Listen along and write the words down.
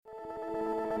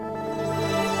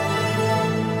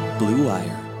Blue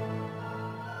Wire.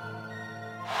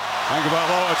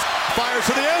 Tagovailoa fires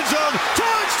to the end zone.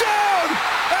 Touchdown!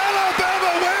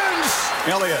 Alabama wins!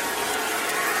 Elliott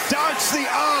darts the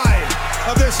eye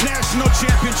of this national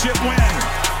championship win.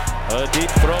 A deep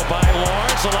throw by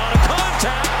Lawrence. A lot of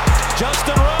contact.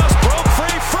 Justin Ross broke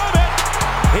free from it.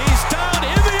 He's down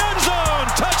in the end zone.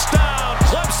 Touchdown,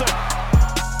 Clemson.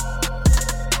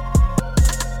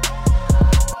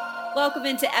 Welcome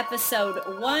into episode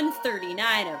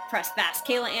 139 of Press Fast.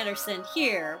 Kayla Anderson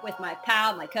here with my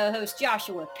pal, my co-host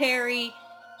Joshua Perry.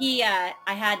 I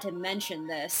had to mention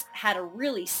this, had a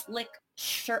really slick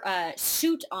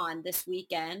suit on this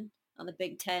weekend on the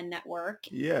Big Ten Network.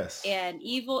 Yes. And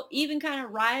even kind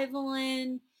of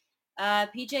rivaling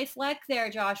PJ Fleck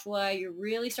there, Joshua. You're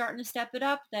really starting to step it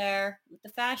up there with the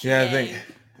fashion game. I think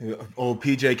old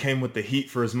PJ came with the heat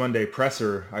for his Monday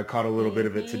presser. I caught a little bit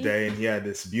of it today, and he had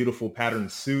this beautiful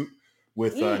patterned suit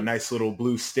with a nice little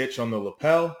blue stitch on the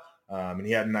lapel, and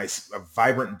he had a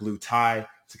vibrant blue tie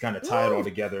to kind of tie it all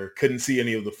together. Couldn't see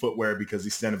any of the footwear because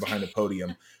he's standing behind the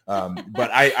podium.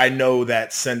 But I know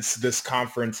that since this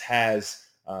conference has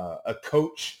a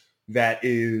coach that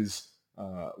is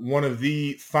one of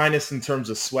the finest in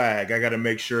terms of swag, I got to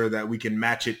make sure that we can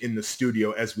match it in the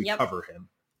studio as we cover him.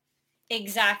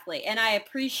 Exactly. And I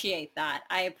appreciate that.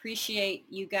 I appreciate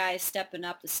you guys stepping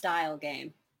up the style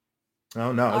game.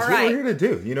 Oh, no. That's what we're here to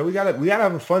do. You know, we gotta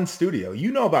have a fun studio.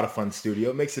 You know about a fun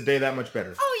studio. It makes the day that much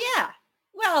better. Oh, yeah.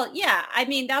 Well, yeah. I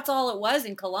mean, that's all it was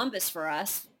in Columbus for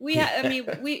us. We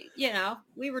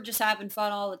were just having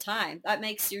fun all the time. That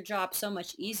makes your job so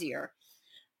much easier.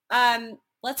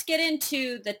 Let's get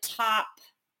into the top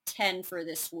 10 for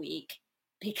this week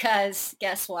because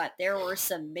guess what? There were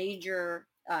some major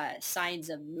signs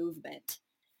of movement.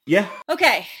 Yeah.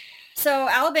 Okay. So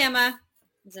Alabama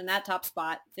is in that top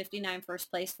spot, 59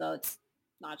 first place votes.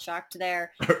 Not shocked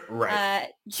there. Right.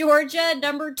 Georgia,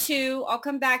 number 2. I'll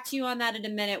come back to you on that in a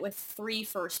minute with 3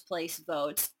 first place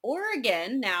votes.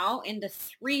 Oregon now in the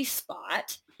 3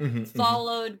 spot,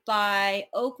 followed by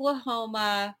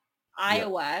Oklahoma,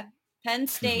 Iowa, Penn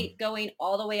State going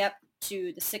all the way up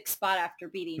to the 6th spot after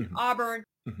beating Auburn,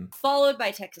 followed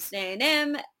by Texas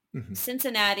A&M,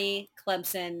 Cincinnati,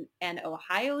 Clemson, and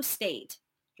Ohio State,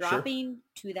 dropping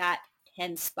to that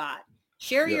 10 spot.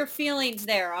 Share your feelings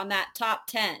there on that top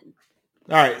 10.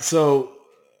 All right, so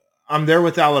I'm there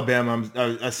with Alabama.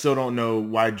 I still don't know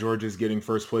why Georgia's getting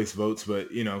first place votes,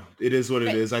 but, you know, it is what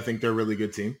it is. I think they're a really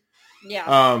good team.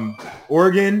 Yeah.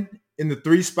 Oregon in the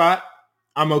 3 spot,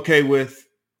 I'm okay with.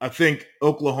 I think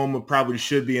Oklahoma probably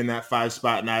should be in that 5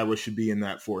 spot, and Iowa should be in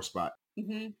that 4 spot.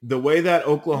 The way that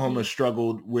Oklahoma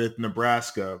struggled with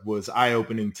Nebraska was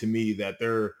eye-opening to me that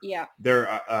they're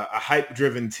a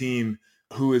hype-driven team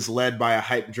who is led by a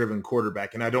hype-driven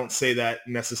quarterback. And I don't say that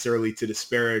necessarily to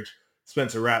disparage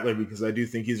Spencer Rattler because I do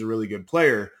think he's a really good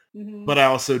player, but I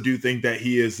also do think that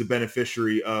he is the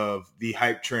beneficiary of the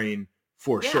hype train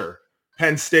for sure.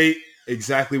 Penn State,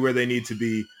 exactly where they need to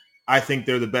be. I think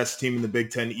they're the best team in the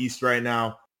Big Ten East right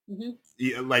now.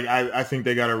 I think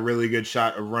they got a really good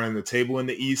shot of running the table in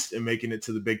the East and making it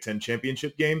to the Big Ten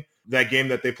championship game. That game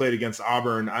that they played against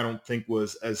Auburn, I don't think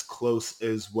was as close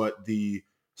as what the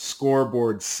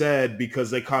scoreboard said because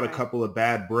they caught a couple of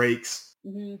bad breaks.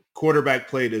 Quarterback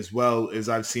played as well as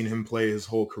I've seen him play his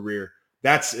whole career.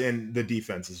 And the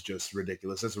defense is just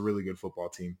ridiculous. That's a really good football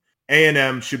team.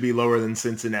 A&M should be lower than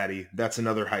Cincinnati. That's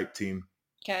another hype team.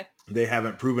 Okay. They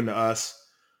haven't proven to us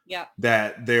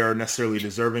that they are necessarily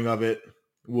deserving of it.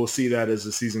 We'll see that as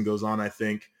the season goes on, I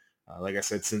think. Like I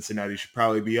said, Cincinnati should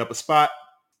probably be up a spot.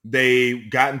 They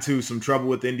got into some trouble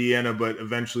with Indiana, but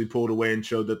eventually pulled away and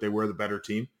showed that they were the better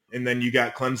team. And then you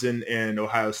got Clemson and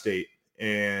Ohio State.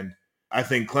 And I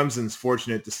think Clemson's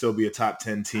fortunate to still be a top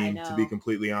 10 team, to be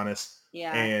completely honest.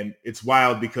 Yeah. And it's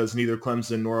wild because neither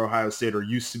Clemson nor Ohio State are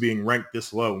used to being ranked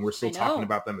this low, and we're still talking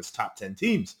about them as top 10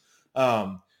 teams.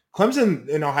 Clemson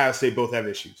and Ohio State both have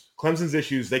issues. Clemson's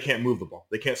issues, they can't move the ball.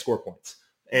 They can't score points.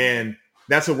 And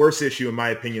that's a worse issue, in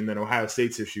my opinion, than Ohio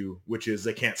State's issue, which is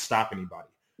they can't stop anybody.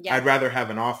 Yeah. I'd rather have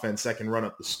an offense that can run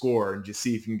up the score and just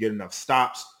see if you can get enough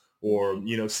stops or,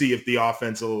 see if the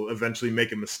offense will eventually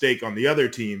make a mistake on the other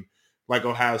team like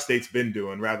Ohio State's been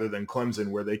doing rather than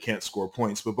Clemson where they can't score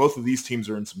points. But both of these teams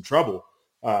are in some trouble,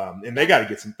 and they got to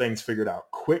get some things figured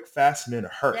out quick, fast, and in a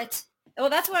hurry.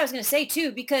 That's what I was going to say,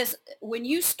 too, because when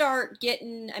you start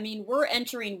getting – we're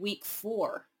entering week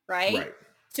 4, right? Right.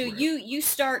 So you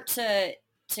start to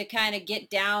kind of get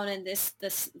down in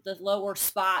the lower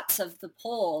spots of the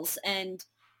polls. And,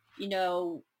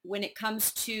 when it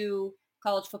comes to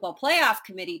college football playoff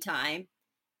committee time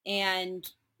and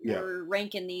we're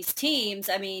ranking these teams,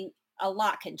 a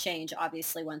lot can change,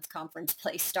 obviously, once conference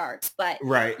play starts. But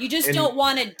right. you just don't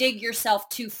want to dig yourself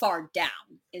too far down,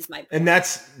 is my point. And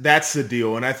that's the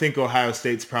deal. And I think Ohio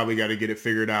State's probably got to get it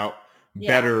figured out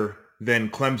better than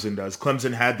Clemson does.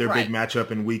 Clemson had their big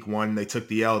matchup in week 1. They took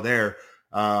the L there.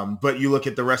 But you look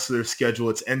at the rest of their schedule,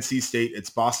 it's NC State, it's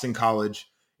Boston College,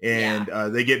 and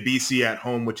they get BC at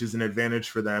home, which is an advantage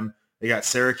for them. They got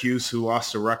Syracuse, who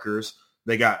lost to Rutgers.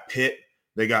 They got Pitt.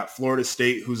 They got Florida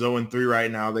State, who's 0-3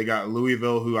 right now. They got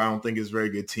Louisville, who I don't think is a very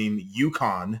good team.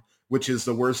 UConn, which is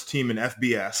the worst team in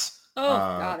FBS. Oh,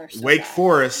 God, they're so Wake bad.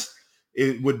 Forest,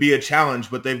 it would be a challenge,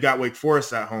 but they've got Wake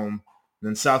Forest at home. And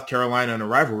then South Carolina in a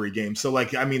rivalry game. So,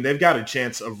 they've got a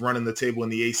chance of running the table in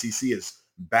the ACC as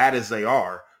bad as they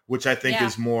are, which I think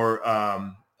is more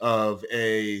of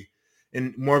an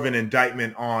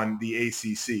indictment on the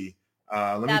ACC.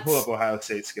 Let me pull up Ohio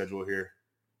State's schedule here.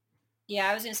 Yeah,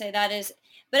 I was going to say that is.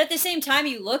 But at the same time,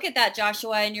 you look at that,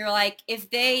 Joshua, and you're like, if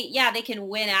they can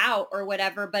win out or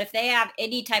whatever, but if they have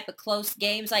any type of close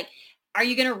games, are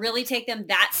you going to really take them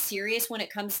that serious when it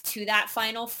comes to that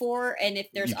Final Four? And if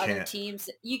there's other teams,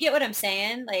 you get what I'm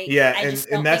saying?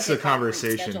 And that's the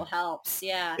conversation. Schedule helps.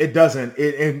 Yeah, it doesn't.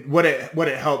 And what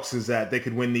it helps is that they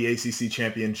could win the ACC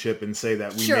championship and say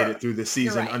that we made it through the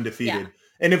season undefeated. Yeah.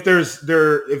 And if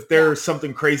there's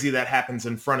something crazy that happens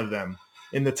in front of them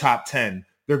in the top 10,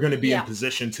 they're going to be in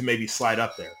position to maybe slide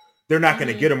up there. They're not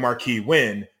going to get a marquee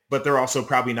win, but they're also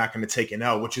probably not going to take an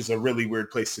L, which is a really weird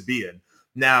place to be in.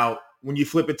 Now, when you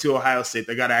flip it to Ohio State,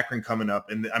 they got Akron coming up,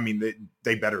 and I mean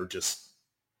they better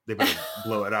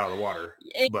blow it out of the water.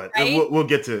 But we'll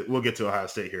get to Ohio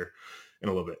State here in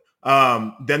a little bit.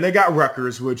 Then they got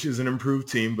Rutgers, which is an improved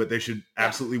team, but they should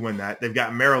absolutely win that. They've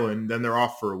got Maryland, then they're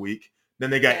off for a week. Then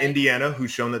they got Indiana,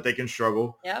 who's shown that they can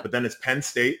struggle. Yep. But then it's Penn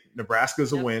State.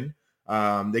 Nebraska's a win.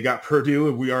 They got Purdue,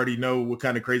 and we already know what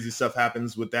kind of crazy stuff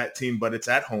happens with that team, but it's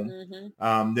at home.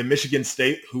 Mm-hmm. Then Michigan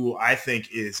State, who I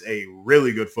think is a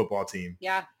really good football team.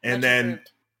 Yeah. And then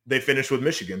they finish with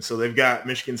Michigan. So they've got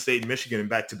Michigan State and Michigan in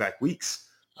back-to-back weeks.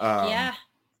 I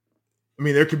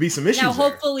mean, there could be some issues now,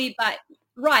 hopefully, but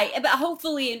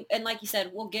hopefully, and like you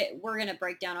said, we're going to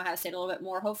break down Ohio State a little bit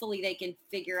more. Hopefully they can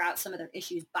figure out some of their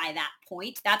issues by that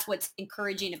point. That's what's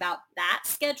encouraging about that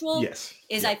schedule. Yes.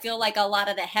 I feel like a lot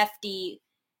of the hefty,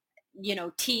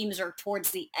 teams are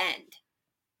towards the end,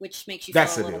 which makes you feel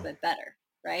a little bit better,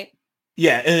 right?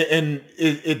 Yeah, and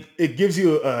it gives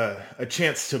you a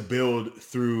chance to build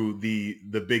through the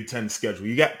Big Ten schedule.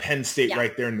 You got Penn State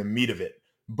right there in the meat of it.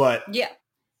 But,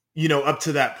 up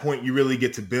to that point, you really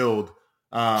get to build.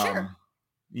 Sure.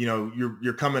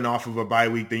 You're coming off of a bye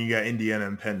week, then you got Indiana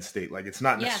and Penn State. It's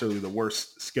not necessarily the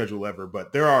worst schedule ever,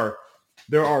 but there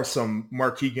are some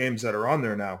marquee games that are on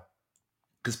there now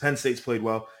because Penn State's played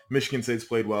well, Michigan State's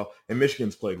played well, and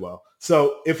Michigan's played well.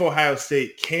 So if Ohio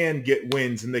State can get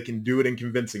wins and they can do it in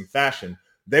convincing fashion,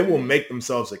 they will make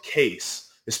themselves a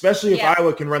case, especially if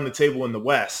Iowa can run the table in the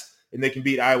West and they can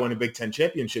beat Iowa in a Big Ten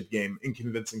championship game in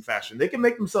convincing fashion. They can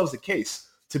make themselves a case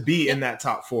to be in that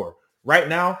top 4. Right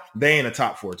now, they ain't a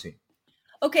top 4 team.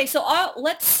 Okay, so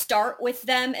let's start with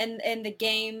them and the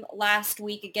game last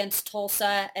week against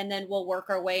Tulsa, and then we'll work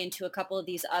our way into a couple of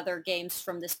these other games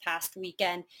from this past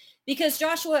weekend. Because,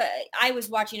 Joshua, I was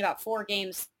watching about 4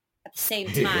 games at the same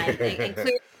time and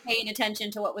clearly paying attention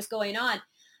to what was going on.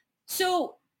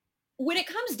 So when it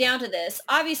comes down to this,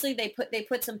 obviously they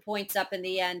put some points up in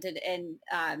the end, and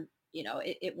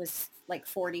it was like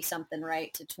 40-something,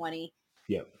 right, to 20.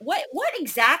 Yeah. What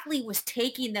exactly was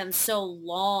taking them so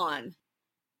long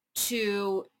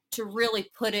to really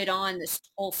put it on this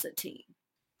Tulsa team?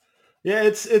 Yeah,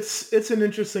 it's an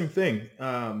interesting thing.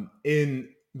 In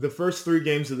the first 3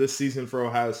 games of this season for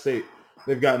Ohio State,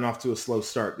 they've gotten off to a slow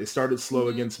start. They started slow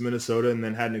against Minnesota and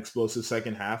then had an explosive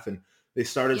second half, and they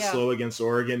started slow against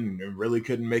Oregon and really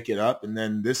couldn't make it up. And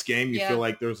then this game, you feel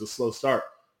like there was a slow start.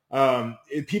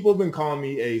 People have been calling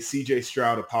me a CJ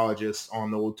Stroud apologist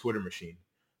on the old Twitter machine.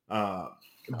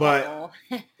 But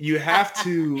you have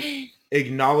to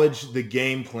acknowledge the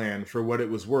game plan for what it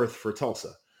was worth for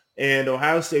Tulsa. And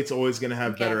Ohio State's always going to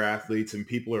have better athletes, and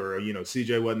people are,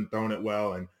 CJ wasn't throwing it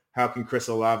well, and how can Chris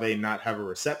Olave not have a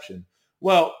reception?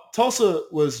 Well, Tulsa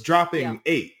was dropping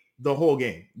 8 the whole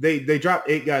game. They dropped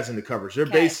 8 guys into coverage. Their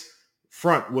base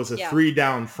front was a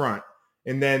 3-down front.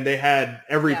 And then they had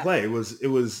every play. It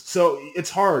was so it's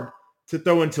hard to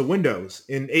throw into windows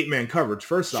in 8-man coverage,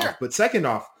 first off. But second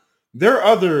off, their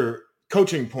other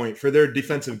coaching point for their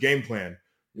defensive game plan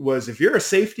was if you're a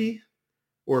safety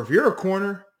or if you're a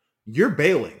corner, you're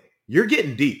bailing. You're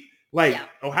getting deep.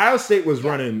 Ohio State was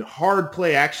running hard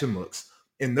play action looks,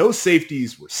 and those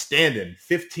safeties were standing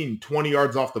 15, 20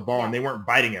 yards off the ball, and they weren't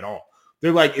biting at all.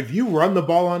 They're like, if you run the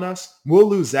ball on us, we'll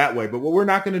lose that way. But what we're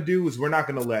not going to do is we're not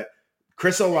going to let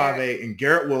Chris Olave and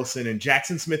Garrett Wilson and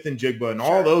Jackson Smith-Njigba and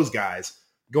all those guys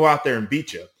go out there and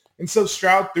beat you. And so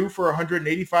Stroud threw for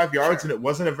 185 yards, and it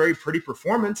wasn't a very pretty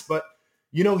performance, but,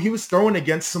 he was throwing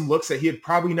against some looks that he had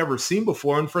probably never seen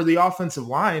before. And for the offensive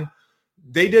line,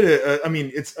 they did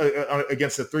it's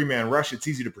against a three-man rush. It's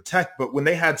easy to protect. But when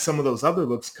they had some of those other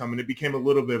looks coming, it became a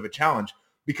little bit of a challenge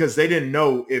because they didn't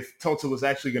know if Tulsa was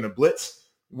actually going to blitz,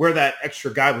 where that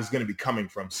extra guy was going to be coming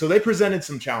from. So they presented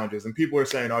some challenges, and people are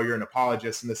saying, oh, you're an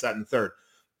apologist and this, that, and the third.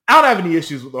 I don't have any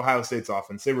issues with Ohio State's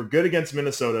offense. They were good against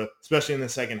Minnesota, especially in the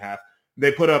second half.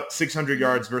 They put up 600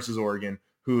 yards versus Oregon,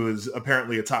 who is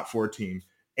apparently a top 4 team.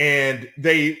 And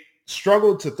they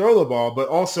struggled to throw the ball, but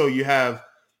also you have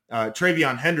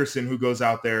Travion Henderson, who goes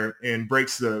out there and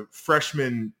breaks the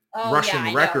freshman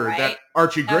rushing record that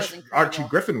Archie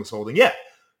Griffin was holding. Yeah.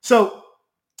 So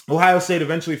Ohio State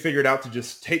eventually figured out to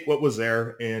just take what was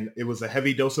there, and it was a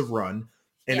heavy dose of run,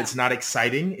 and it's not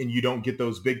exciting, and you don't get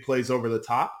those big plays over the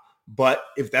top. But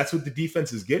if that's what the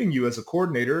defense is getting you as a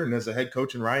coordinator and as a head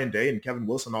coach and Ryan Day and Kevin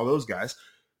Wilson, all those guys,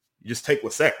 you just take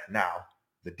what's there. Now,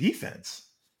 the defense,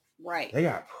 they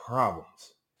got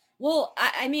problems. Well,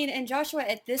 I mean, and Joshua,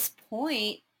 at this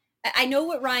point, I know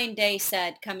what Ryan Day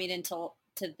said coming into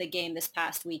the game this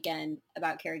past weekend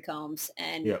about Kerry Combs,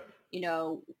 and,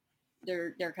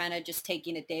 they're kind of just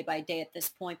taking it day by day at this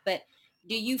point. But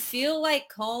do you feel like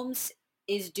Combs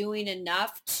is doing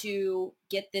enough to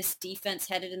get this defense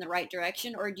headed in the right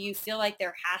direction? Or do you feel like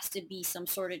there has to be some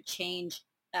sort of change,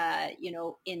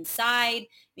 inside?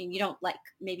 I mean,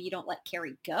 maybe you don't let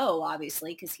Kerry go,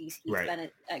 obviously, because he's been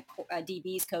a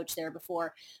DB's coach there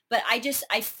before. But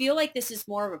I feel like this is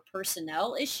more of a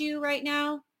personnel issue right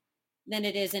now than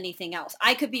it is anything else.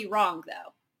 I could be wrong,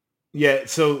 though. Yeah,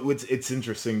 so it's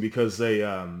interesting because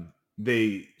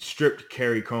they stripped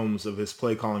Kerry Combs of his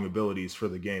play calling abilities for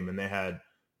the game, and they had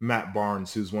Matt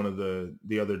Barnes, who's one of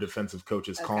the other defensive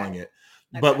coaches, calling it.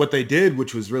 Okay. But what they did,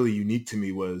 which was really unique to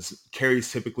me, was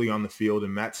Kerry's typically on the field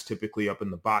and Matt's typically up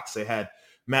in the box. They had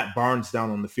Matt Barnes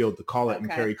down on the field to call it and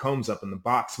Kerry Combs up in the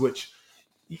box, which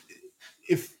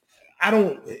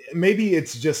maybe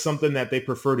it's just something that they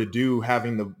prefer to do,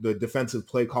 having the defensive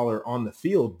play caller on the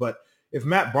field. But if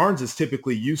Matt Barnes is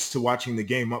typically used to watching the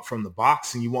game up from the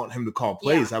box and you want him to call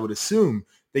plays, I would assume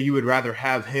that you would rather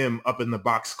have him up in the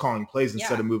box calling plays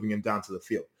instead of moving him down to the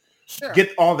field. Sure.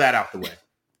 Get all that out the way.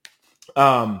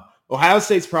 Ohio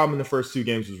State's problem in the first 2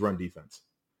 games was run defense.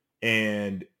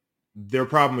 And their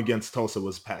problem against Tulsa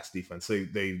was pass defense.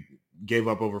 They gave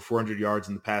up over 400 yards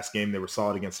in the pass game. They were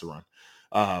solid against the run.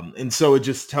 And so it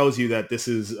just tells you that this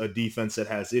is a defense that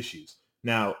has issues.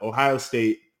 Now, Ohio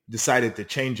State decided to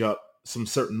change up some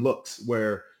certain looks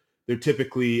where they're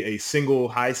typically a single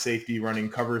high safety running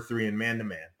cover 3 and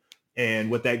man-to-man.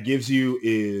 And what that gives you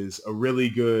is a really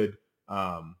good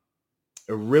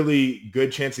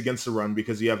chance against the run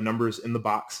because you have numbers in the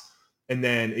box. And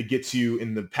then it gets you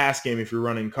in the pass game. If you're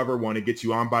running cover 1, it gets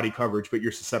you on body coverage, but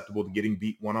you're susceptible to getting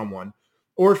beat one-on-one.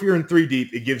 Or if you're in 3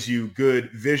 deep, it gives you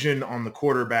good vision on the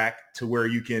quarterback to where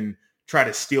you can try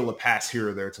to steal a pass here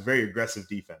or there. It's a very aggressive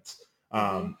defense.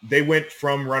 They went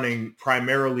from running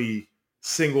primarily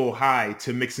single high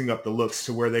to mixing up the looks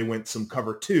to where they went some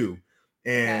cover 2,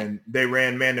 and they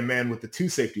ran man-to-man with the 2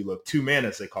 safety look, 2-man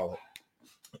as they call it.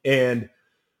 And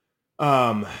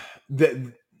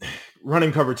the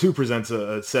running cover 2 presents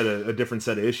a different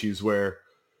set of issues where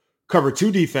cover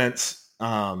 2 defense,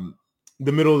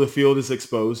 the middle of the field is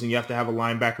exposed, and you have to have a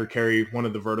linebacker carry one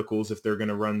of the verticals if they're going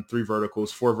to run 3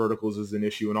 verticals. 4 verticals is an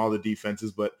issue in all the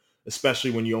defenses, but especially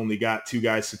when you only got 2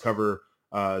 guys to cover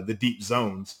the deep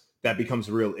zones, that becomes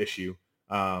a real issue.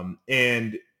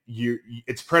 And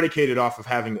it's predicated off of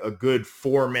having a good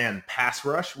 4-man pass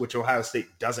rush, which Ohio State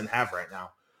doesn't have right now.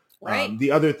 Right.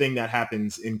 The other thing that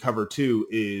happens in cover 2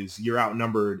 is you're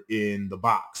outnumbered in the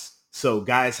box. So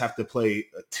guys have to play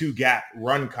a 2-gap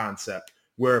run concept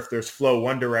where if there's flow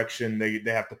one direction, they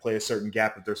have to play a certain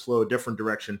gap. If there's flow a different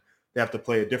direction, they have to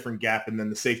play a different gap, and then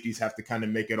the safeties have to kind of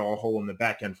make it all whole in the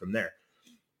back end from there.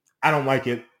 I don't like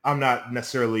it. I'm not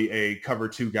necessarily a cover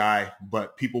 2 guy,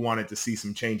 but people wanted to see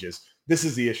some changes. This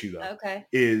is the issue, though. Okay.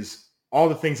 Is all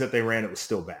the things that they ran, it was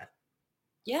still bad.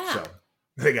 Yeah. So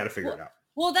they got to figure it out.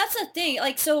 Well, that's the thing.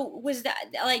 Like, so was that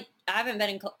like I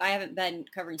haven't been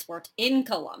covering sports in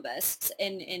Columbus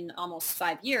in almost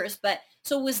 5 years, but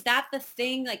so was that the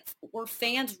thing? Like, were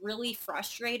fans really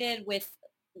frustrated with?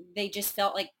 They just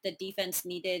felt like the defense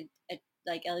needed a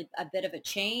bit of a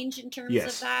change in terms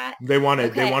of that. They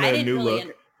wanted a new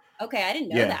look. Okay, I didn't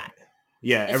know that.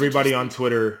 Yeah, That's everybody on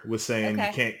Twitter was saying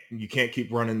Okay. you can't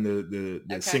keep running the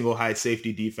Okay. single high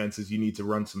safety defenses. You need to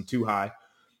run some too high,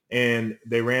 and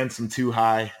they ran some too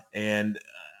high. And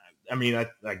I mean,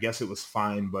 I guess it was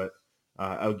fine, but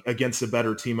against a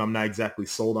better team, I'm not exactly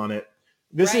sold on it.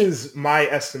 This Right. is my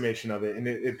estimation of it, and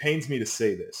it pains me to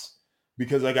say this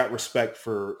because I got respect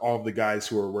for all of the guys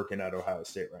who are working at Ohio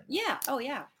State right now. Yeah. Oh,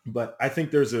 yeah. But I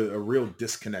think there's a real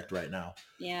disconnect right now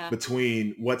Yeah.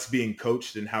 between what's being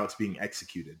coached and how it's being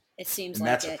executed. It seems And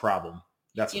like that's a problem.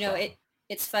 That's You a know, problem.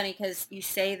 it's funny because you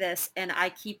say this, and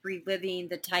I keep reliving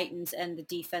the Titans and the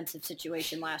defensive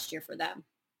situation last year for them.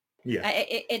 Yeah.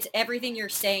 It's everything you're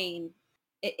saying.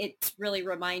 It's really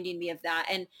reminding me of that.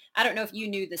 And I don't know if you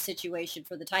knew the situation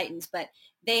for the Titans, but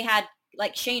they had,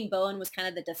 like, Shane Bowen was kind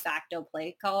of the de facto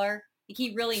play caller.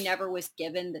 He really never was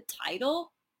given the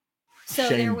title. So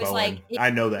Shane there was Bowen. I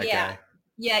know that yeah, guy.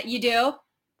 yeah, you do?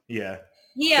 Yeah.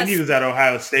 He I think he has, was at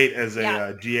Ohio State as a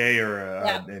yeah, GA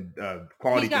or yeah.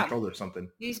 quality He's got control or something.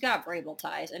 He's got Vrabel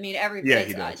ties. I mean, Yeah,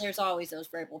 he does. there's always those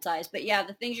Vrabel ties. But yeah,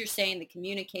 the things you're saying, the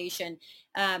communication,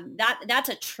 that's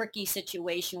a tricky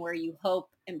situation where you hope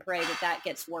and pray that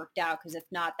gets worked out. Because if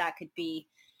not, that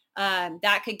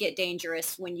could get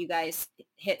dangerous when you guys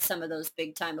hit some of those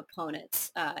big time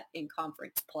opponents in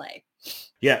conference play.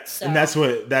 Yeah, So, and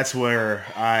that's where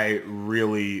I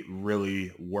really,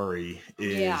 really worry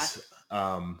is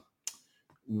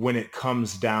when it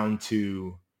comes down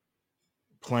to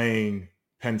playing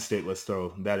Penn State. Let's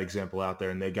throw that example out there.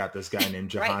 And they got this guy named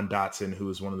Jahan Dotson, who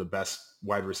is one of the best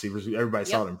wide receivers. Everybody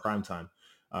saw it in primetime.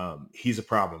 He's a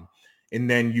problem. And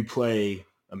then you play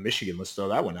a Michigan. Let's throw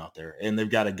that one out there. And they've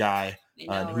got a guy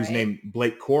who's named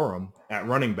Blake Corum at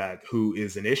running back who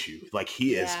is an issue. Like,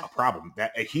 he is a problem.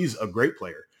 He's a great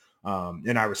player.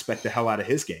 And I respect the hell out of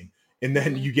his game. And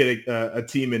then you get a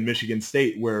team in Michigan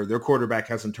State where their quarterback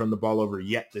hasn't turned the ball over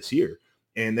yet this year.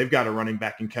 And they've got a running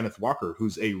back in Kenneth Walker,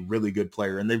 who's a really good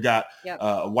player. And they've got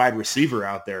a wide receiver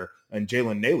out there, and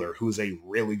Jalen Naylor, who's a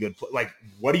really good player. Like,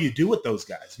 what do you do with those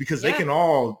guys? Because they can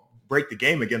all break the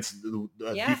game against the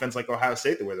defense like Ohio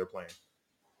State the way they're playing.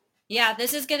 Yeah,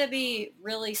 this is going to be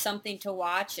really something to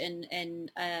watch,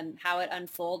 and how it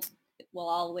unfolds. We'll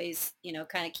always,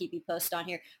 kind of keep you posted on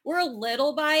here. We're a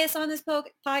little biased on this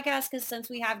podcast because since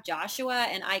we have Joshua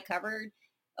and I covered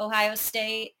Ohio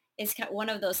State, it's kind of one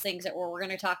of those things that we're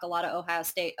going to talk a lot of Ohio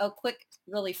State. Oh, quick,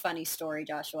 really funny story,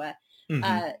 Joshua.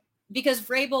 Because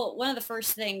Vrabel, one of the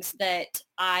first things that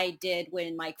I did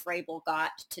when Mike Vrabel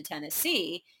got to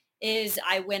Tennessee is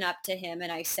I went up to him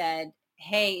and I said,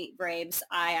 hey, Braves,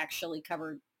 I actually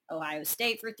covered Ohio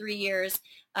State for 3 years.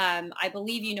 I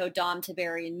believe you know Dom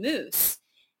Tiberian Moose.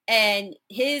 And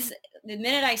the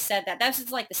minute I said that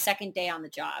was like the second day on the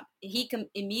job. He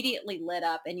immediately lit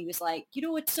up and he was like, you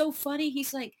know what's so funny?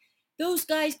 He's like, those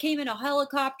guys came in a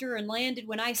helicopter and landed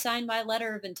when I signed my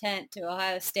letter of intent to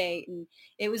Ohio State. And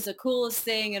it was the coolest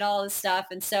thing and all this stuff.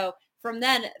 And so from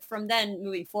then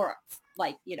moving forward,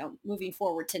 moving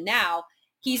forward to now,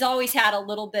 he's always had a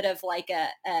little bit of like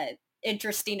a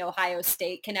interesting Ohio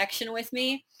State connection with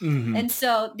me. And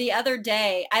so the other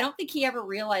day, I don't think he ever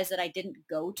realized that I didn't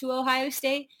go to Ohio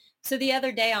State. So the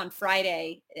other day on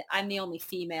Friday, I'm the only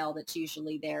female that's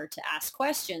usually there to ask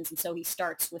questions. And so he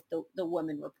starts with the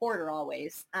woman reporter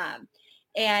always.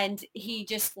 And he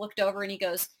just looked over and he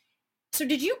goes, so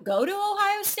did you go to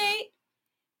Ohio State?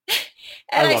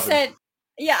 And I said,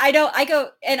 yeah, I know. I go,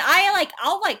 and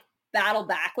I'll battle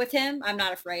back with him. I'm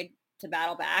not afraid to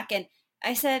battle back. And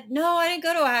I said, no, I didn't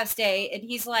go to Ohio State. And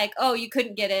he's like, oh, you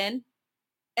couldn't get in?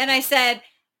 And I said,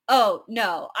 oh,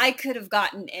 no, I could have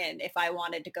gotten in if I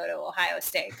wanted to go to Ohio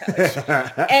State, coach.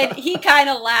 And he kind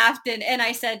of laughed. And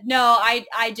I said, no, I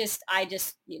just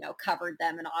covered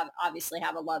them and obviously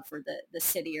have a love for the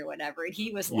city or whatever. And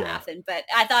he was laughing. But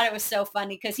I thought it was so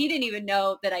funny because he didn't even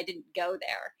know that I didn't go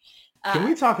there. Can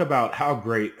we talk about how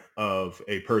great of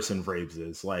a person Vrabes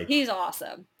is? Like, he's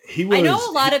awesome. I know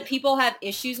a lot of people have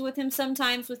issues with him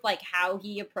sometimes with like how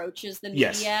he approaches the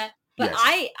media, but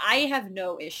I have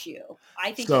no issue.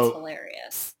 I think it's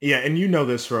hilarious. Yeah, and you know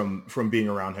this from being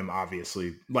around him,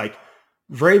 obviously. Like,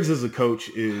 Vrabes as a coach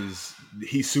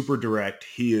he's super direct.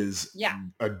 He is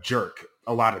a jerk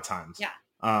a lot of times. Yeah.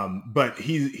 But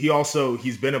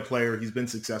he's been a player. He's been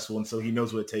successful, and so he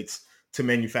knows what it takes to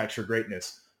manufacture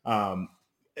greatness.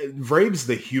 Vrabes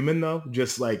the human though,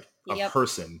 just like a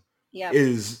person,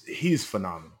 he's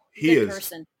phenomenal. He is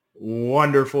person.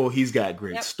 Wonderful. He's got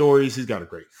great stories. He's got a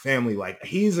great family. Like,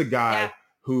 he's a guy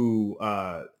who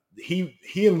he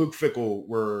and Luke Fickell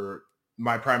were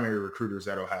my primary recruiters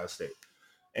at Ohio State.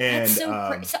 And so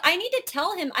I need to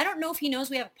tell him, I don't know if he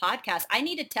knows we have a podcast. I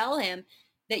need to tell him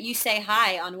that you say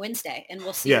hi on Wednesday, and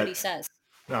we'll see what he says.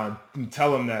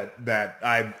 Tell him that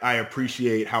I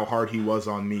appreciate how hard he was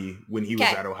on me when he was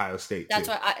at Ohio State. That's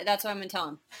what I'm going to tell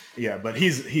him. Yeah, but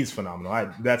he's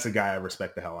phenomenal. That's a guy I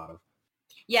respect the hell out of.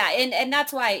 Yeah, and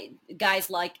that's why guys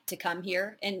like to come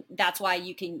here, and that's why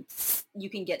you can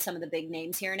get some of the big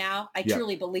names here now. I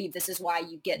truly believe this is why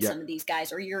you get some of these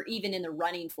guys, or you're even in the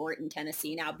running for it in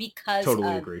Tennessee now because of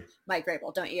Mike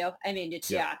Vrabel, don't you? I mean,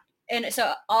 it's And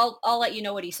so I'll let you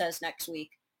know what he says next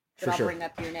week, but I'll bring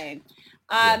up your name.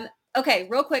 Okay,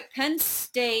 real quick, Penn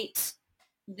State,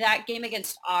 that game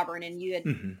against Auburn, and you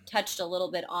had touched a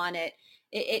little bit on it.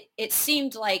 It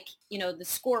seemed like, the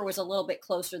score was a little bit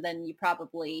closer than you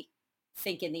probably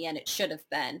think in the end it should have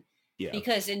been. Yeah.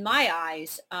 Because in my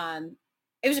eyes,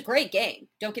 it was a great game.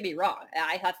 Don't get me wrong.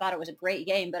 I thought it was a great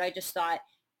game, but I just thought,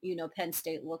 Penn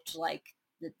State looked like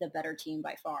the better team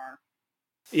by far.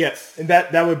 Yes, and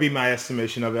that would be my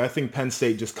estimation of it. I think Penn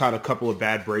State just caught a couple of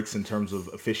bad breaks in terms of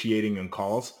officiating and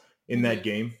calls in that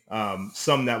game.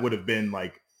 Some that would have been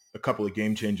like a couple of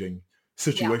game-changing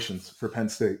situations for Penn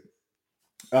State.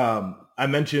 I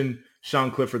mentioned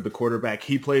Sean Clifford, the quarterback.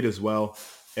 He played as well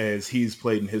as he's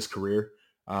played in his career.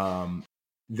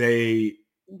 They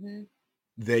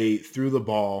threw the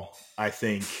ball, I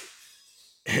think,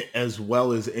 as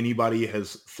well as anybody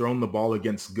has thrown the ball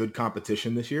against good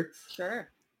competition this year. Sure.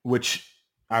 Which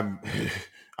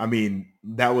I mean,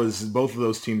 that was, both of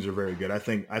those teams are very good. I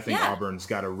think Auburn's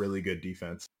got a really good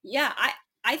defense. Yeah,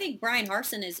 I think Brian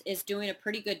Harsin is doing a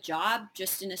pretty good job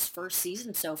just in his first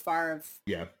season so far of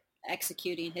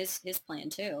executing his plan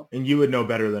too. And you would know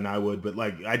better than I would, but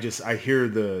like I hear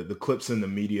the clips in the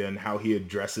media and how he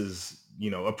addresses,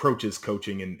 approaches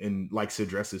coaching and likes to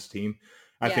address his team.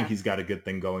 I think he's got a good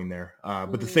thing going there.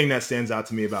 But the thing that stands out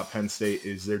to me about Penn State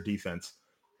is their defense.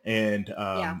 And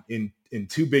in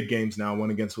two big games now,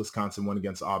 one against Wisconsin, one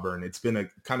against Auburn, it's been a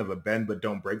kind of a bend but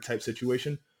don't break type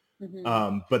situation.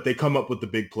 But they come up with the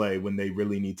big play when they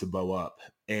really need to bow up.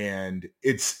 And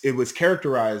it was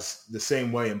characterized the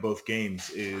same way in both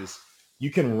games is you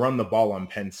can run the ball on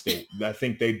Penn State. I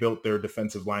think they built their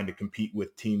defensive line to compete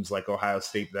with teams like Ohio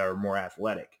State that are more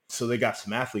athletic. So they got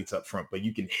some athletes up front, but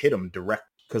you can hit them direct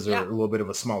because they're a little bit of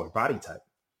a smaller body type.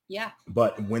 Yeah.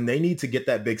 But when they need to get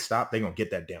that big stop, they're going to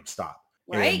get that damn stop.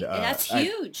 Right. And that's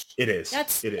huge. It is.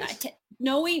 It is.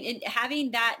 Knowing and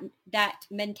having that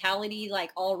mentality,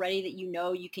 like already that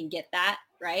you can get that,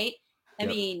 right? I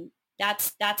mean,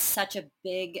 that's such a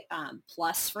big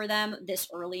plus for them this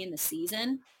early in the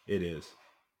season. It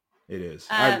is.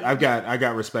 I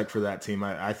got respect for that team.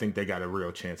 I think they got a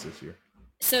real chance this year.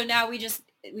 So now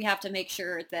we have to make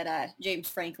sure that James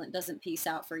Franklin doesn't peace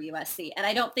out for USC, and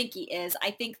I don't think he is.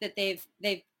 I think that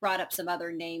they've brought up some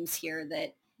other names here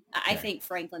that I think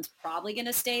Franklin's probably going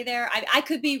to stay there. I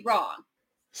could be wrong.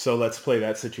 So let's play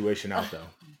that situation out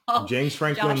though. James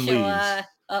Franklin leaves.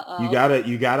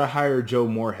 You gotta hire Joe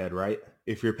Moorhead, right?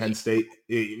 If you're Penn State,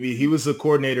 he was the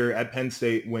coordinator at Penn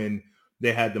State when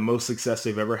they had the most success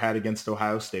they've ever had against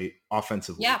Ohio State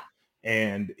offensively. Yeah,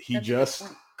 and he just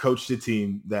coached a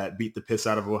team that beat the piss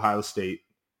out of Ohio State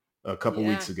a couple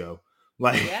weeks ago.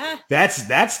 Like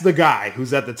that's the guy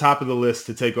who's at the top of the list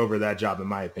to take over that job, in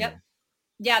my opinion. Yep.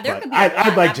 Yeah, there could be.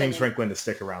 I'd like James Franklin to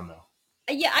stick around though.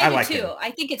 Yeah, I do like too. Him.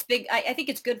 I think it's big. I think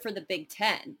it's good for the Big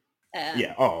Ten.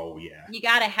 You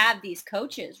got to have these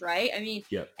coaches, right? I mean,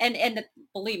 and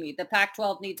believe me, the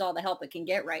Pac-12 needs all the help it can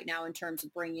get right now in terms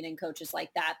of bringing in coaches like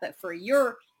that. But for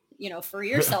your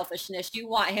selfishness, you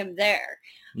want him there,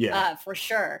 for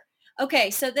sure. Okay,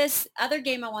 so this other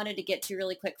game I wanted to get to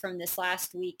really quick from this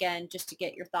last weekend, just to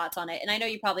get your thoughts on it. And I know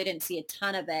you probably didn't see a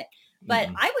ton of it, but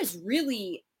I was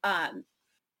really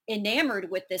enamored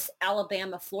with this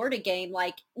Alabama-Florida game,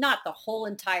 like not the whole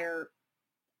entire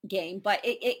game, but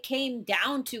it came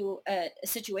down to a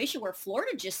situation where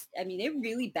Florida they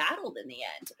really battled in the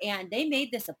end, and they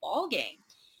made this a ball game.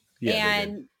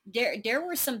 And there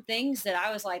were some things that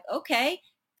I was like, okay,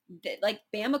 like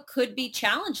Bama could be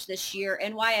challenged this year.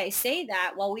 And why I say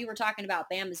that, while we were talking about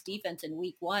Bama's defense in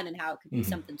week 1 and how it could be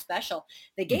something special,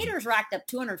 the Gators racked up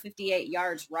 258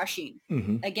 yards rushing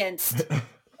against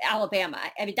Alabama.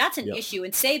 I mean, that's an issue.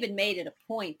 And Saban made it a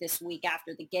point this week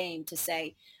after the game to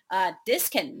say, this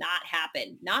cannot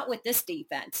happen, not with this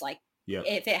defense. Like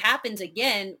if it happens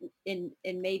again in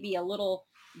maybe a little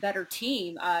better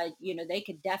team, they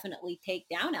could definitely take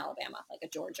down Alabama like a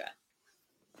Georgia.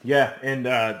 Yeah. And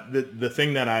the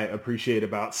thing that I appreciate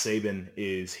about Saban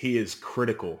is he is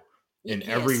critical in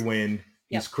every win.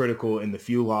 He's critical in the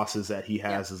few losses that he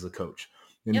has as a coach.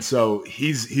 And so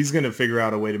he's going to figure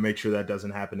out a way to make sure that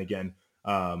doesn't happen again.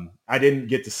 I didn't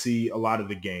get to see a lot of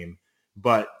the game,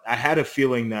 but I had a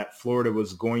feeling that Florida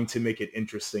was going to make it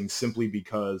interesting simply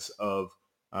because of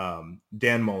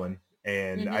Dan Mullen.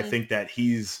 And I think that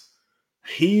he's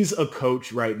a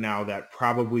coach right now that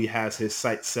probably has his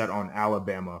sights set on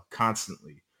Alabama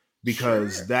constantly,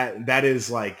 because that is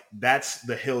like, that's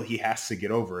the hill he has to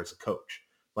get over as a coach.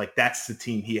 Like, that's the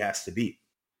team he has to beat.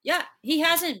 Yeah, he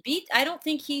hasn't beat. I don't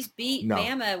think he's beat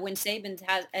Bama when Saban's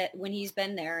when he's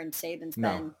been there and Saban's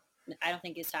been. I don't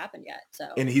think it's happened yet. So,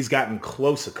 and he's gotten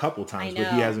close a couple times,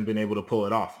 but he hasn't been able to pull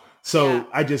it off. So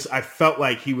I felt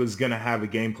like he was going to have a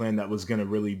game plan that was going to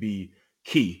really be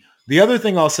key. The other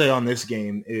thing I'll say on this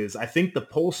game is I think the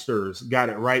pollsters got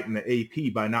it right in the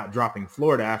AP by not dropping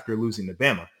Florida after losing to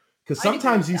Bama. Because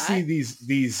sometimes you see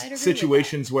these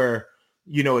situations where,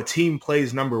 you know, a team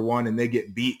plays number one and they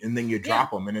get beat and then you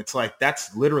drop them. And it's like,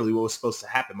 that's literally what was supposed to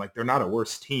happen. Like, they're not a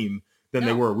worse team than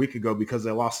they were a week ago because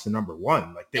they lost to number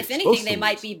one. Like, if anything, they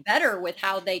might be better with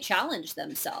how they challenge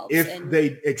themselves. If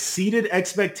they exceeded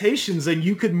expectations, then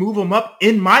you could move them up,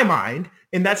 in my mind,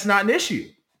 and that's not an issue.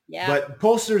 Yeah. But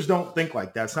pollsters don't think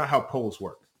like that. It's not how polls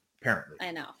work, apparently.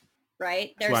 I know,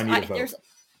 right?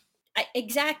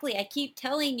 Exactly. I keep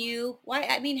telling you why.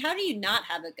 I mean, how do you not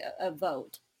have a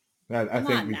vote? I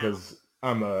think because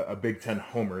I'm a Big Ten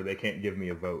homer, they can't give me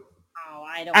a vote. Oh,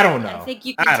 I don't know. I think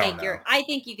you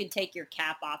can take your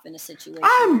cap off in a situation.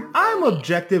 I'm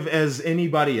objective as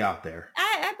anybody out there.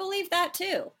 I believe that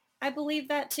too.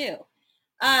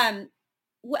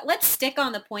 Let's stick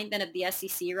on the point then of the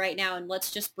SEC right now, and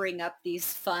let's just bring up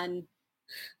these fun.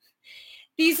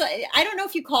 I don't know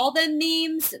if you call them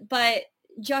memes, but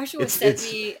Joshua sent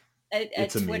me a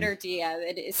Twitter DM.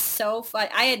 It is so fun.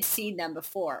 I had seen them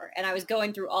before, and I was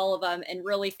going through all of them and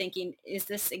really thinking, is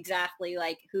this exactly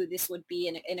like who this would be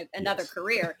in another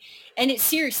career? And it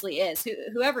seriously is.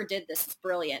 Whoever did this is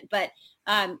brilliant. But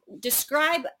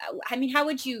describe. I mean, how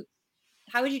would you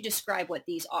describe what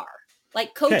these are?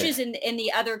 Like coaches in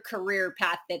the other career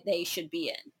path that they should be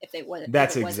in if they wasn't.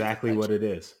 That's exactly what it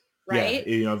is. Right.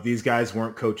 Yeah. You know, if these guys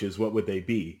weren't coaches, what would they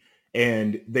be?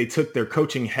 And they took their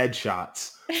coaching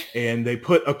headshots and they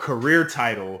put a career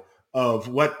title of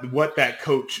what that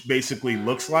coach basically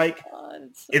looks like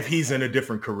if he's in a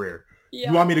different career. Yeah.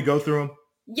 You want me to go through them?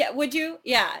 Yeah. Would you?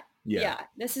 Yeah.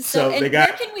 This is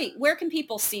where can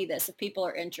people see this if people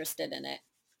are interested in it?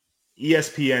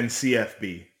 ESPN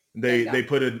CFB. They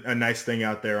put a nice thing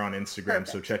out there on Instagram,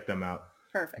 so check them out.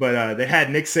 Perfect. But they had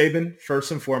Nick Saban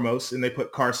first and foremost, and they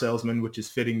put car salesman, which is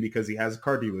fitting because he has a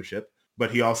car dealership,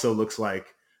 but he also looks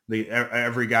like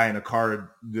every guy in a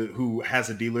car who has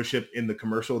a dealership in the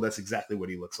commercial. That's exactly what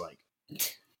he looks like.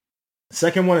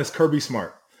 Second one is Kirby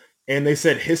Smart, and they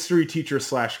said history teacher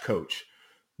 / coach,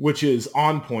 which is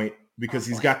on point because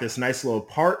he's got this nice little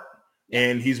part,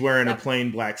 and he's wearing a plain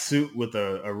black suit with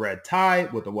a red tie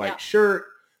with a white shirt.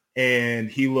 And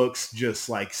he looks just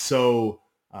like so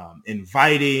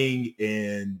inviting,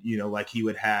 and, you know, like he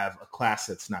would have a class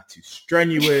that's not too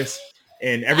strenuous.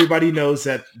 And everybody knows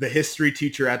that the history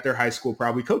teacher at their high school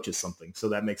probably coaches something. So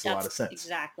that makes a lot of sense.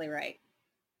 Exactly right.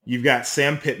 You've got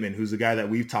Sam Pittman, who's a guy that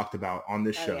we've talked about on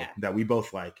this show that we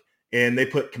both like. And they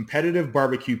put competitive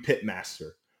barbecue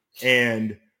pitmaster.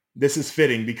 And this is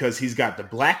fitting because he's got the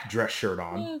black dress shirt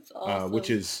on, awesome. Which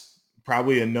is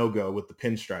probably a no-go with the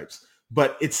pinstripes.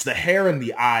 But it's the hair and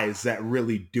the eyes that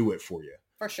really do it for you.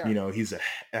 For sure. You know, he's a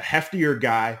heftier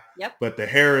guy, but the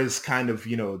hair is kind of,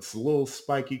 you know, it's a little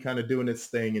spiky, kind of doing its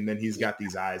thing. And then he's got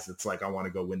these eyes that's like, I want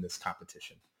to go win this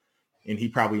competition. And he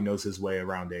probably knows his way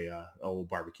around a old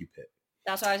barbecue pit.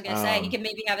 That's what I was going to say. He could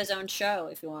maybe have his own show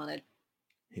if he wanted.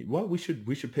 Well, we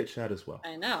should pitch that as well.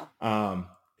 I know.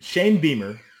 Shane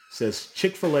Beamer says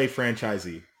Chick-fil-A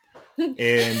franchisee.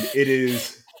 And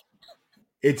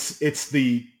it's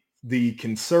the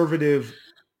conservative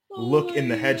look in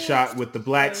the headshot with the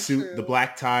black suit, the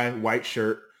black tie, white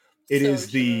shirt. It is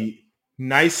the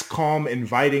nice, calm,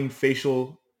 inviting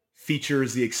facial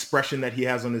features. The expression that he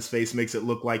has on his face makes it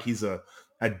look like he's a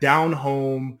down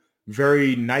home,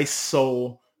 very nice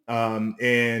soul.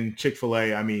 And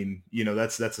Chick-fil-A, I mean, you know,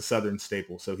 that's a Southern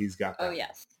staple. So he's got that. Oh,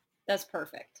 yes. That's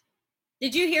perfect.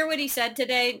 Did you hear what he said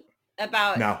today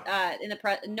about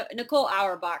Nicole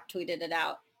Auerbach tweeted it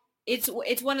out. It's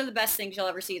one of the best things you'll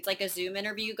ever see. It's like a Zoom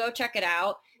interview. Go check it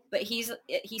out. But he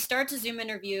starts a Zoom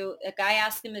interview. A guy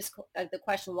asks him the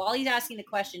question. While he's asking the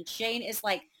question, Shane is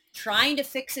like trying to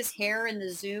fix his hair in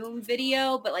the Zoom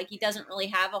video, but like he doesn't really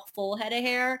have a full head of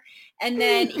hair. And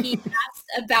then he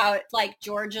asked about like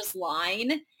Georgia's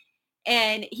line,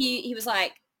 and he was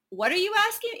like, "What are you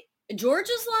asking?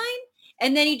 Georgia's line?"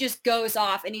 And then he just goes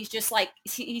off, and he's just like,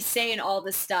 he's saying all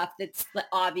this stuff that's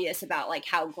obvious about like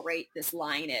how great this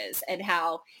line is and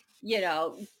how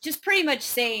just pretty much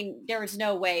saying there was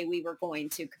no way we were going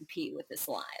to compete with this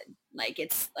line. Like,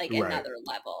 it's like Right. another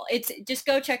level. It's just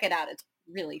go check it out. It's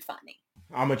really funny.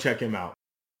 I'm going to check him out.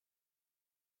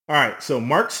 All right. So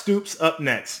Mark Stoops up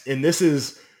next. And this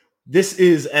is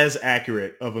as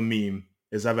accurate of a meme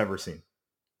as I've ever seen.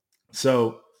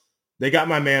 So they got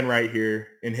my man right here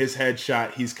in his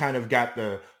headshot. He's kind of got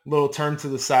the little turn to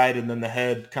the side and then the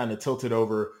head kind of tilted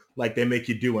over like they make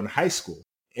you do in high school.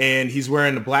 And he's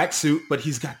wearing a black suit, but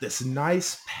he's got this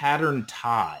nice patterned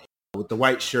tie with the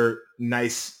white shirt,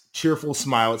 nice cheerful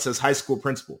smile. It says high school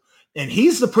principal. And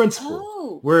he's the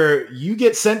principal where you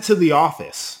get sent to the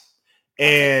office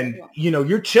and,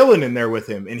 you're chilling in there with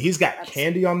him and he's got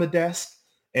candy on the desk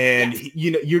and,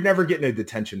 you're never getting a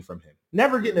detention from him.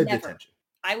 Never getting a detention.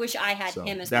 I wish I had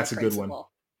him as that's my a good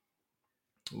principal.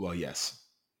 One. Well, yes.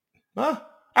 I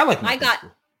like my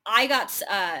principal. I got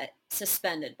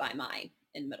suspended by mine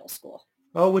in middle school.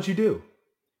 Oh, what'd you do?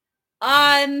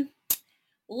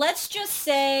 Let's just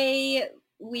say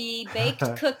we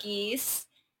baked cookies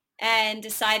and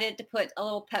decided to put a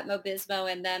little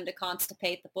Pepto-Bismol in them to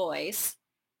constipate the boys.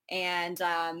 And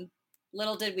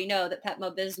little did we know that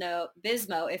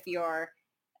Pepto-Bismol, if you're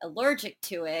allergic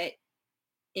to it,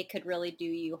 it could really do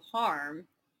you harm.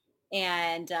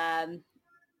 And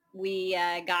we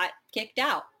got kicked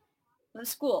out of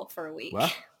school for a week.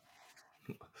 Well,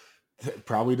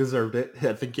 probably deserved it.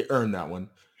 I think you earned that one.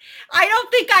 I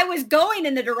don't think I was going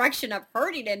in the direction of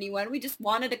hurting anyone. We just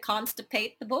wanted to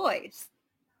constipate the boys.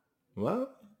 Well,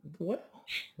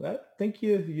 I think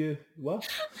we'll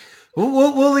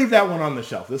leave that one on the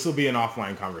shelf. This will be an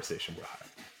offline conversation we'll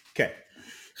have. Okay.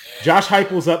 Josh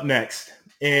Heupel's up next,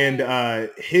 and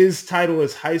his title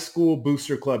is High School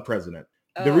Booster Club President.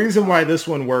 The reason why this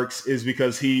one works is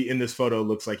because he, in this photo,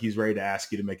 looks like he's ready to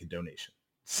ask you to make a donation.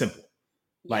 Simple.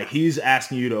 Like, he's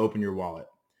asking you to open your wallet.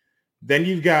 Then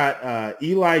you've got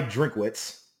Eli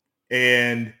Drinkwitz,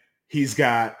 and he's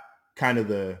got kind of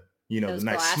the, the nice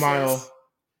glasses. smile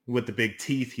with the big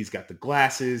teeth. He's got the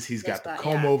glasses. He's got the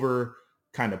comb over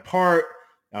kind of part,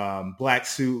 black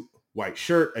suit, white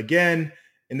shirt again,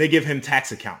 and they give him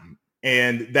tax accountant.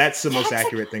 And that's the most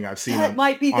accurate thing I've seen on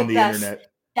the internet.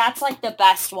 That's like the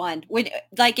best one.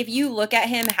 If you look at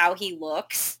him, how he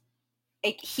looks,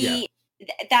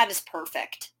 that is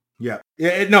perfect. Yeah.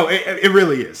 It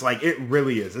really is. Like, it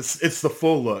really is. It's the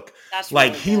full look. That's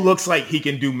like, really he good. looks like he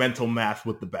can do mental math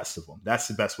with the best of them. That's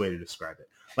the best way to describe it.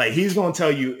 Like, he's going to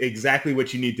tell you exactly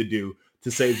what you need to do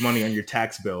to save money on your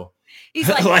tax bill. He's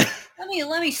like,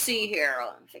 let me see here.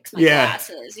 Let me fix my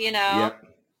glasses, Yep.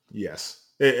 Yes.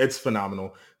 It's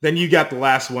phenomenal. Then you got the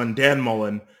last one, Dan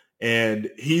Mullen, and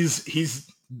he's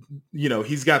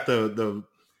got the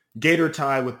gator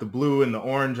tie with the blue and the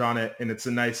orange on it, and it's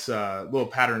a nice little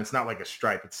pattern. It's not like a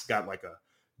stripe. It's got like a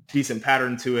decent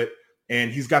pattern to it,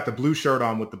 and he's got the blue shirt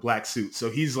on with the black suit. So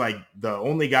he's like the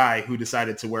only guy who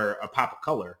decided to wear a pop of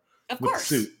color with the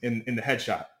suit in the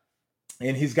headshot.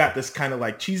 And he's got this kind of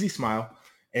like cheesy smile,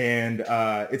 and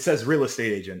it says real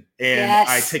estate agent. And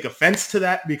I take offense to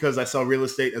that because I sell real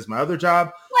estate as my other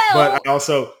job, but I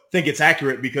also think it's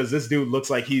accurate because this dude looks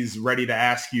like he's ready to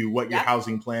ask you what your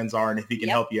housing plans are and if he can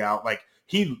help you out. Like,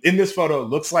 he, in this photo,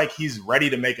 looks like he's ready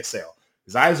to make a sale.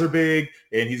 His eyes are big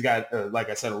and he's got, like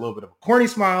I said, a little bit of a corny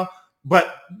smile,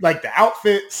 but like the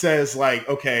outfit says like,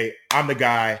 okay, I'm the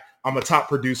guy. I'm a top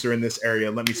producer in this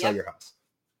area. Let me sell your house.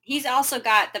 He's also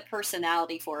got the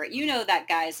personality for it. That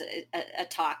guy's a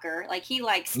talker. Like, he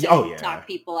likes to talk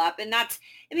people up. And that's,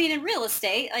 in real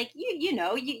estate, like, you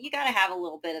got to have a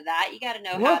little bit of that. You got to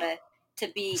know how to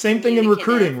be. Same thing in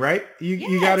recruiting, right?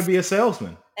 You got to be a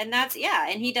salesman. And that's,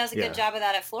 and he does a good job of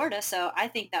that at Florida. So I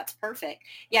think that's perfect.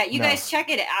 Yeah, you guys check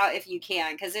it out if you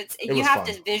can, because you have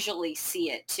to visually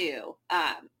see it too.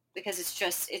 Because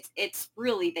it's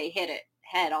really, they hit it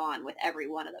head on with every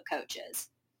one of the coaches.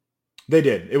 They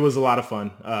did. It was a lot of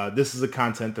fun. This is the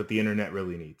content that the internet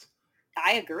really needs.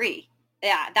 I agree.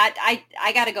 Yeah, that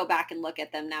I got to go back and look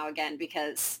at them now again,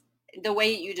 because the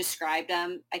way you described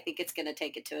them, I think it's going to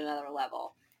take it to another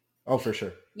level. Oh, for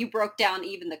sure. You broke down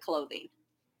even the clothing.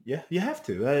 Yeah, you have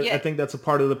to. I think that's a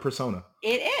part of the persona.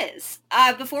 It is.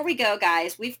 Before we go,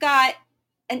 guys, we've got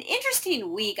an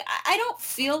interesting week. I don't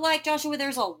feel like, Joshua,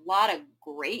 there's a lot of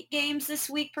great games this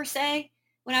week per se.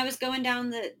 When I was going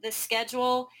down the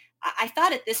schedule, I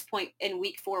thought at this point in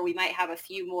week 4, we might have a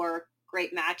few more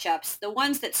great matchups. The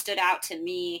ones that stood out to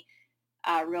me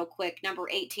real quick, number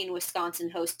 18, Wisconsin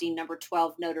hosting number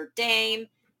 12, Notre Dame.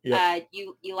 Yep.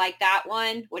 You like that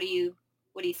one? What are you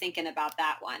thinking about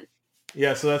that one?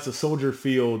 Yeah, so that's a Soldier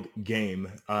Field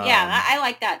game. I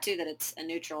like that too, that it's a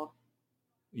neutral.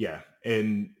 Yeah,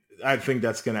 and I think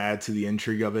that's going to add to the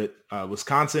intrigue of it.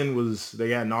 Wisconsin they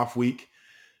had an off week.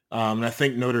 And I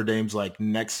think Notre Dame's like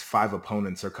next 5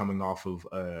 opponents are coming off of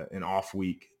an off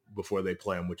week before they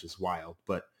play them, which is wild.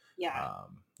 But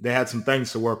they had some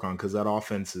things to work on because that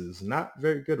offense is not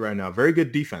very good right now. Very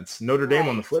good defense. Notre Dame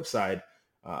on the flip side,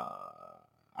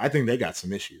 I think they got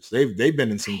some issues. They've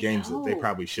been in some games that they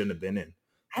probably shouldn't have been in.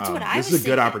 That's what I was This is a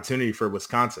good opportunity for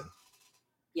Wisconsin.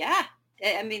 Yeah.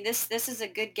 I mean, this is a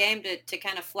good game to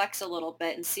kind of flex a little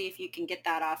bit and see if you can get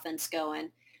that offense going.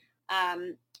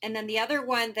 And then the other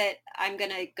one that I'm going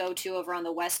to go to over on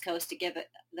the West Coast to give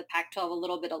the Pac-12 a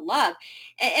little bit of love.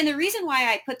 And the reason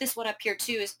why I put this one up here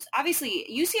too is obviously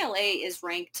UCLA is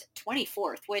ranked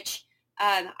 24th, which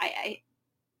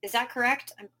is that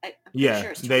correct? I'm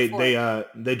sure it's 24th.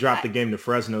 They dropped the game to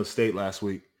Fresno State last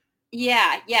week.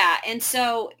 Yeah. And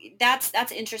so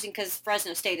that's interesting because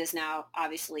Fresno State is now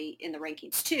obviously in the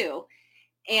rankings too.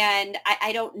 And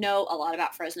I don't know a lot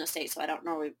about Fresno State, so I don't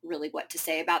know really what to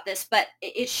say about this. But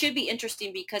it should be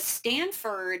interesting because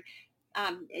Stanford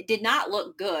did not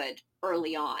look good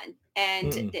early on.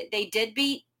 And they did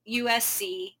beat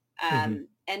USC. And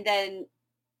then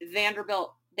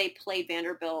Vanderbilt, they played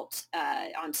Vanderbilt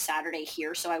on Saturday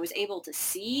here. So I was able to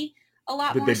see a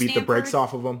lot more Did they beat Stanford. The brakes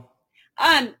off of them?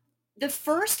 The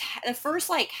first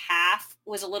like half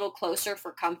was a little closer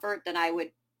for Comfort than I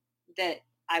would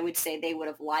say they would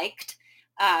have liked.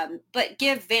 But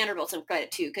give Vanderbilt some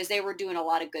credit too, because they were doing a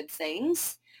lot of good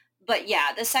things. But yeah,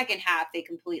 the second half, they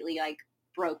completely like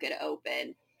broke it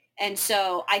open. And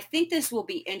so I think this will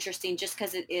be interesting just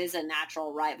because it is a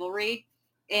natural rivalry.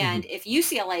 And if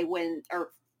UCLA wins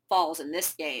or falls in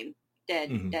this game,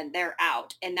 then they're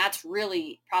out. And that's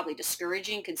really probably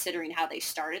discouraging considering how they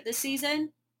started the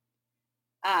season.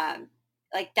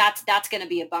 Like that's going to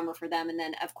be a bummer for them. And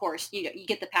then of course, you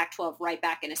get the Pac-12 right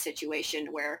back in a situation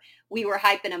where we were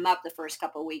hyping them up the first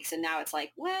couple of weeks. And now it's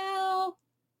like, well,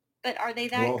 but are they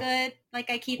that good? Like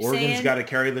I keep saying. Oregon's got to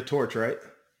carry the torch, right?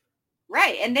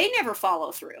 Right. And they never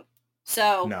follow through.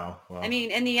 So, no, well. I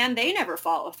mean, in the end, they never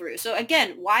follow through. So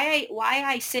again, why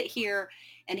I sit here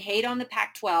and hate on the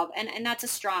Pac-12, and that's a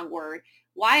strong word.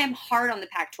 Why I'm hard on the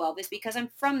Pac-12 is because I'm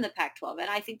from the Pac-12, and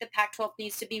I think the Pac-12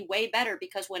 needs to be way better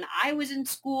because when I was in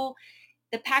school,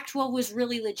 the Pac-12 was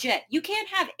really legit. You can't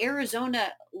have Arizona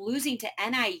losing to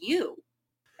NIU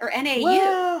or NAU.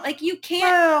 Well, like you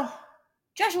can't.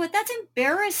 Joshua, that's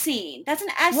embarrassing. That's an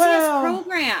FCS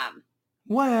program.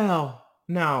 Well,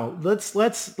 now let's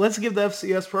give the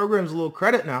FCS programs a little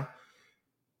credit now.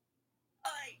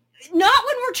 Not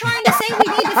when we're trying to say we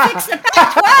need to fix the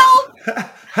Pac-12.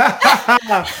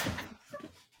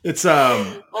 It's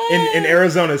in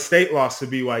Arizona State lost to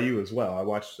BYU as well. I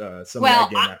watched some of that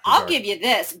game after I'll give you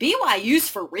this. BYU's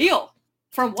for real.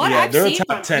 From what I've they're seen a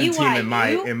top 10 team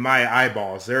in my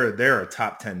eyeballs. They're a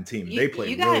top 10 team. They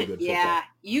play really good football. Yeah,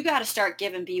 you got to start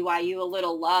giving BYU a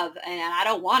little love, and I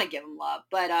don't want to give them love,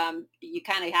 but you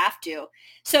kind of have to.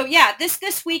 So yeah,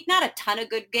 this week not a ton of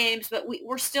good games, but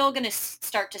we're still going to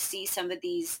start to see some of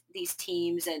these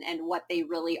teams and what they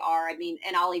really are. I mean,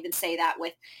 and I'll even say that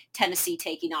with Tennessee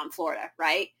taking on Florida,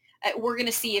 right? We're going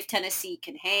to see if Tennessee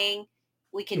can hang.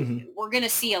 We're going to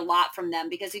see a lot from them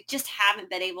because we just haven't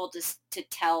been able to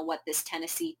tell what this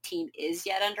Tennessee team is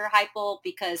yet under Heupel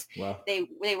because they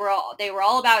were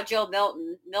all about Joe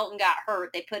Milton. Milton got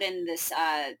hurt. They put in this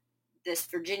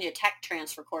Virginia Tech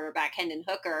transfer quarterback, Hendon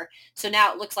Hooker. So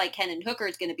now it looks like Hendon Hooker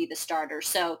is going to be the starter.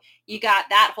 So you got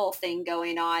that whole thing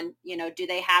going on. Do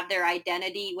they have their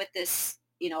identity with this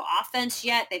offense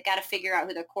yet? They've got to figure out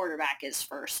who their quarterback is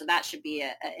first. So that should be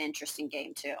an interesting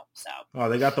game too. So. Oh,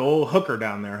 they got the old Hooker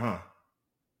down there, huh?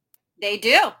 They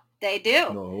do. The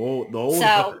old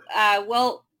Hooker.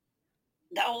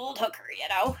 The old Hooker,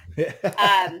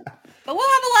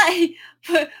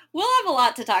 but we'll have a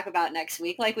lot to talk about next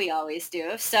week, like we always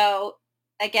do. So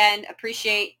again,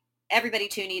 appreciate everybody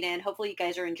tuning in. Hopefully you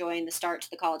guys are enjoying the start to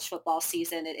the college football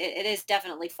season. It is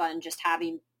definitely fun just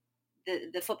having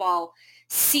the football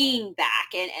scene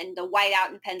back and the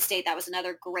whiteout in Penn State. That was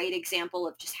another great example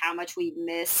of just how much we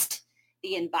missed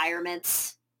the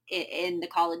environments in the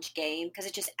college game because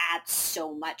it just adds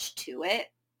so much to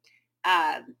it.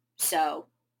 So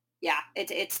yeah,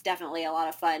 it's definitely a lot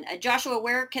of fun. Joshua,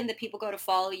 where can the people go to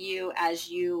follow you as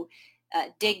you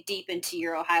dig deep into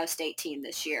your Ohio State team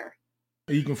this year?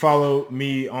 You can follow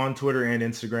me on Twitter and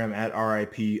Instagram at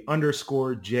RIP_JEP.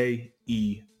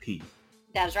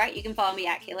 That is right. You can follow me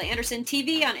at Kayla Anderson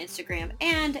TV on Instagram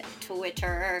and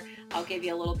Twitter. I'll give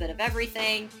you a little bit of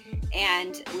everything.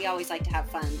 And we always like to have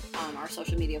fun on our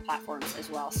social media platforms as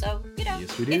well. So,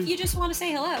 yes, if you just want to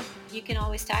say hello, you can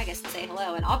always tag us and say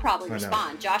hello, and I'll probably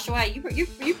respond. Joshua, you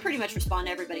pretty much respond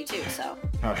to everybody too. So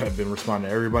I have been responding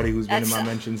to everybody who's been in my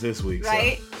mentions this week.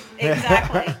 Right? So.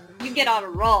 Exactly. You get on a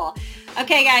roll.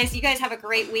 Okay, guys, you guys have a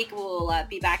great week. We'll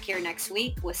be back here next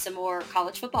week with some more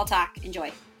college football talk.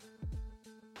 Enjoy.